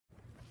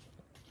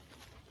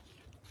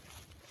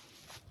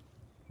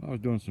I was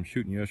doing some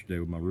shooting yesterday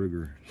with my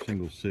Ruger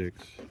single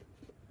 6.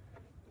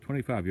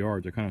 25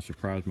 yards, I kind of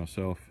surprised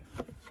myself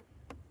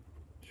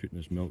shooting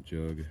this milk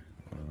jug.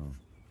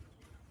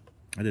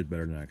 I did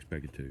better than I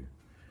expected to.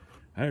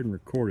 I didn't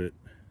record it,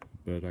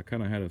 but I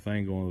kind of had a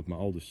thing going with my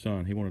oldest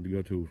son. He wanted to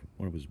go to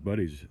one of his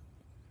buddies'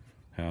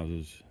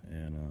 houses,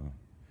 and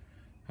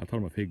I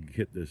told him if he could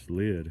hit this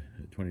lid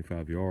at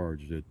 25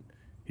 yards that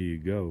he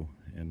could go,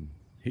 and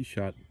he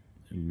shot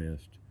and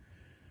missed.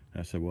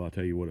 I said, well, I'll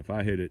tell you what, if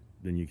I hit it,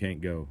 then you can't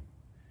go.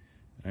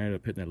 I ended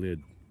up hitting that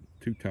lid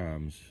 2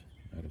 times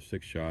out of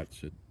 6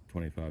 shots at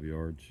 25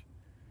 yards.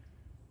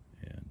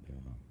 And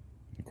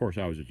of course,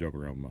 I was just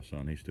joking around with my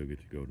son. He still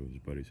gets to go to his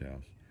buddy's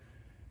house.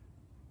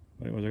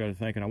 But anyways, I got to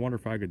thinking, I wonder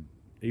if I could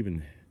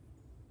even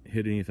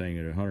hit anything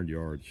at 100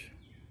 yards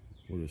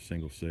with a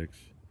single 6.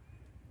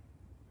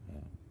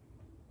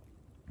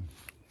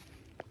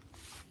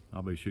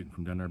 I'll be shooting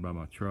from down there by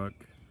my truck.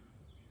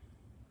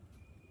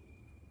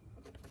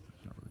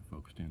 Not really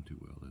focused in too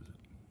well, is it?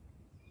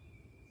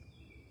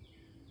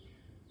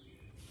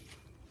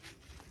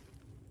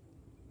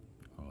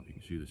 Oh, if you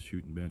can see the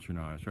shooting bench or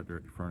not, it's right there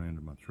at the front end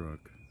of my truck,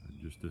 or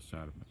just this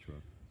side of my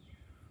truck.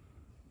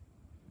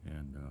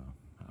 And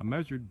I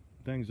measured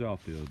things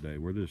off the other day.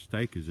 Where this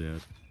stake is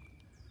at,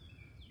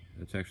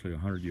 it's actually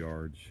 100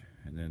 yards,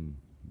 and then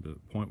the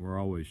point where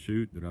I always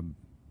shoot that I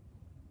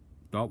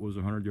thought was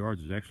 100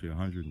 yards is actually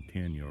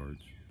 110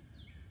 yards.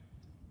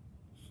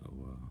 So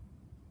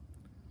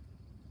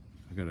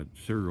I got a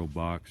cereal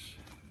box.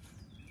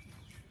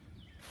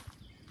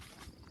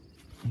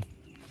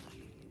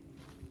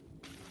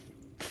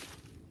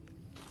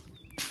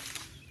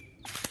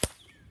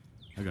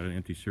 I got an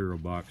empty cereal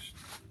box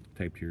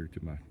taped here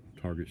to my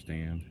target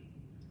stand,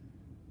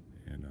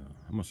 and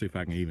I'm gonna see if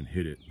I can even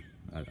hit it.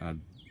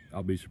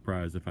 I'll be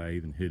surprised if I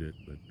even hit it,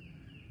 but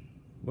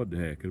what the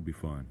heck, it'll be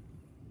fun.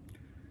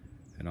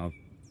 And I'll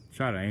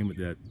try to aim at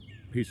that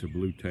piece of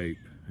blue tape.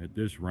 At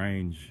this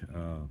range,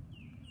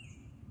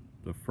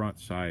 the front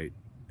sight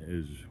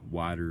is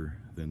wider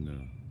than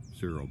the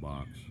cereal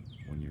box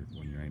when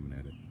you're aiming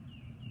at it.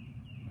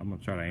 I'm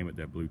gonna try to aim at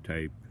that blue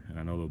tape, and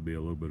I know there'll be a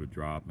little bit of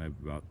drop, maybe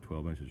about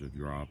 12 inches of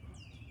drop.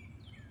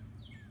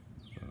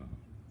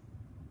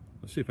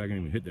 Let's see if I can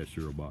even hit that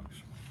cereal box.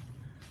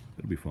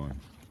 It'll be fun.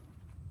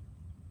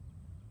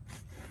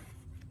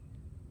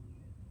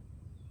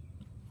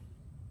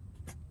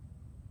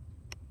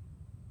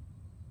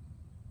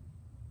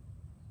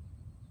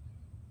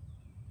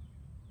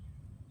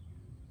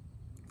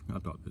 I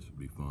thought this would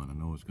be fun. I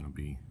know it's going to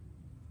be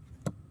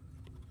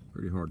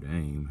pretty hard to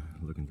aim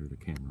looking through the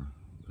camera,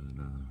 but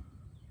it'll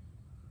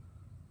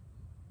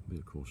be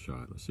a cool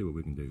shot. Let's see what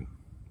we can do.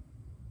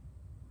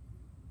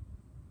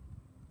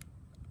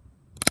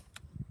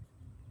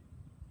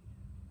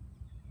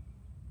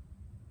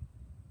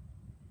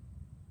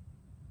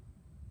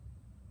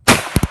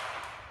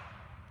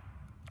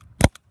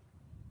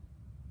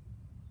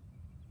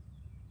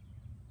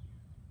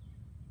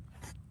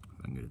 If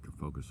I can get it to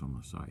focus on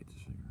the sights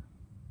here.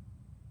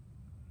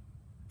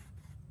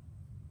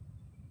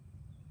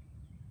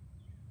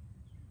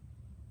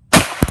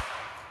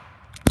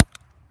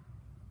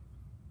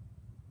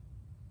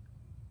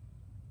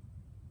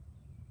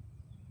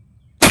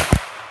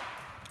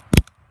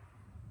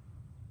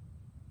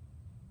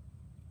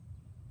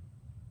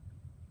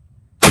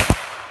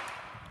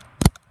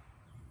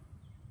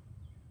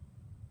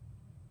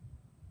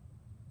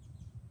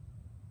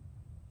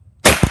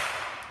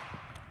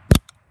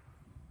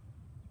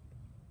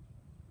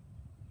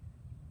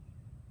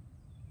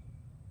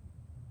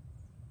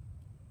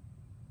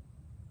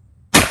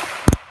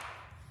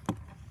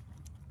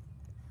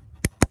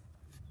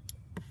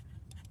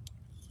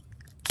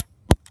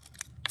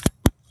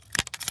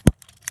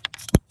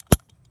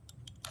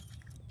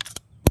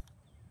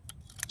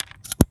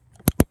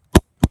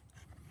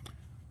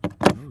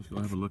 Let's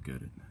go have a look at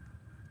it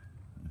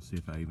and see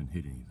if I even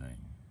hit anything.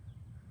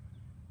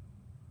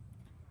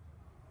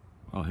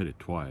 I'll hit it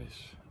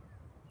twice,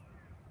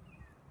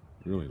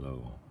 really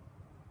low,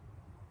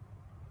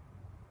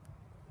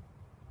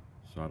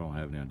 so I don't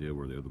have any idea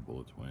where the other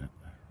bullets went.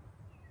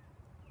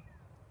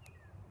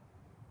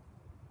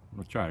 I'm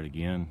gonna try it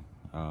again.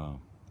 Try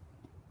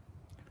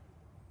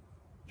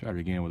it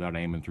again without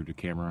aiming through the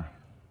camera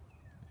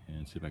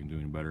and see if I can do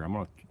any better. I'm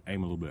gonna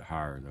aim a little bit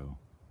higher though.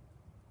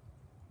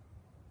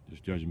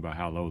 Just judging by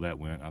how low that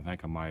went, I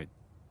think I might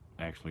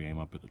actually aim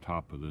up at the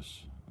top of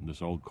this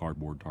old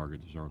cardboard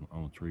target that's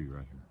on the tree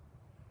right here,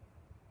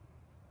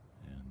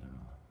 and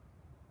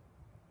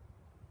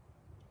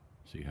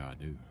see how I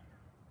do.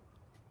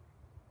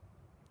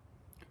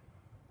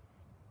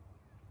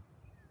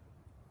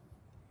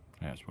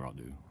 That's what I'll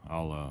do.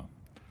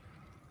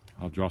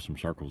 I'll draw some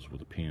circles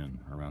with a pen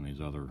around these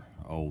other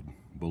old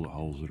bullet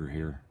holes that are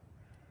here,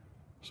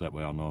 so that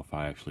way I'll know if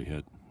I actually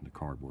hit the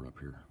cardboard up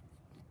here.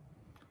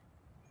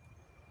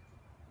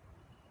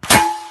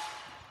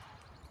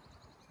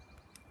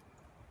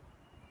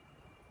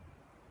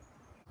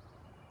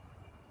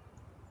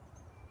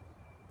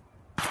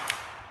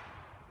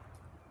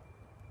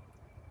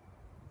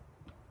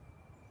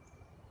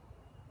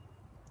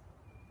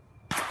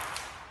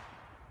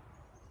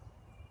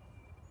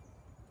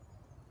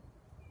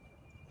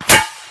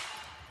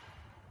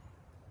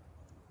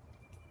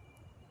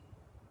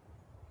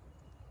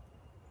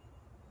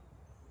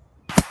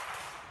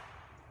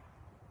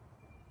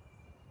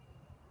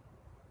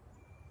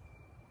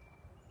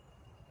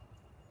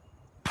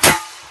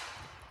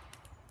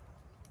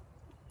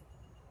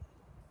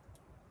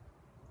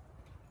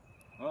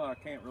 I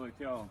can't really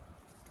tell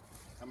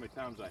how many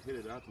times I hit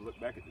it. I have to look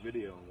back at the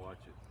video and watch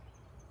it.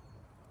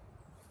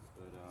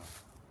 But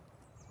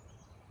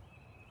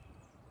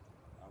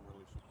I'm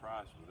really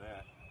surprised with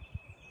that.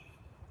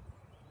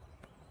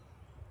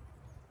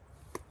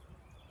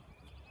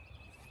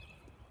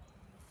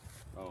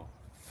 Oh,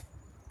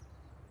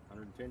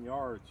 110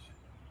 yards.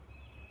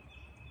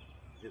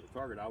 Hit the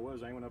target. I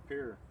was aiming up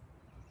here.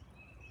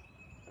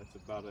 That's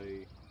about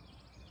an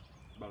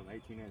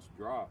 18-inch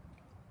drop.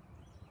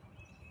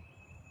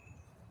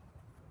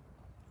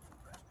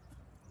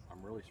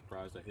 I'm really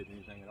surprised I hit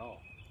anything at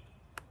all.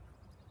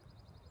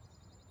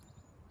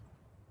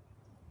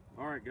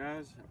 Alright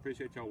guys, I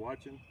appreciate y'all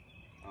watching.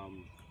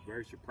 I'm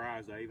very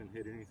surprised I even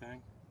hit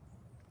anything.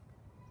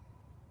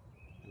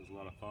 It was a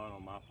lot of fun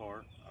on my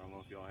part. I don't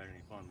know if y'all had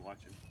any fun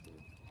watching, but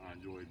I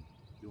enjoyed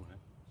doing it.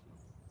 So,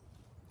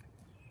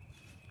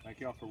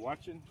 thank y'all for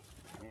watching,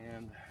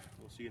 and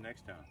we'll see you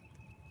next time.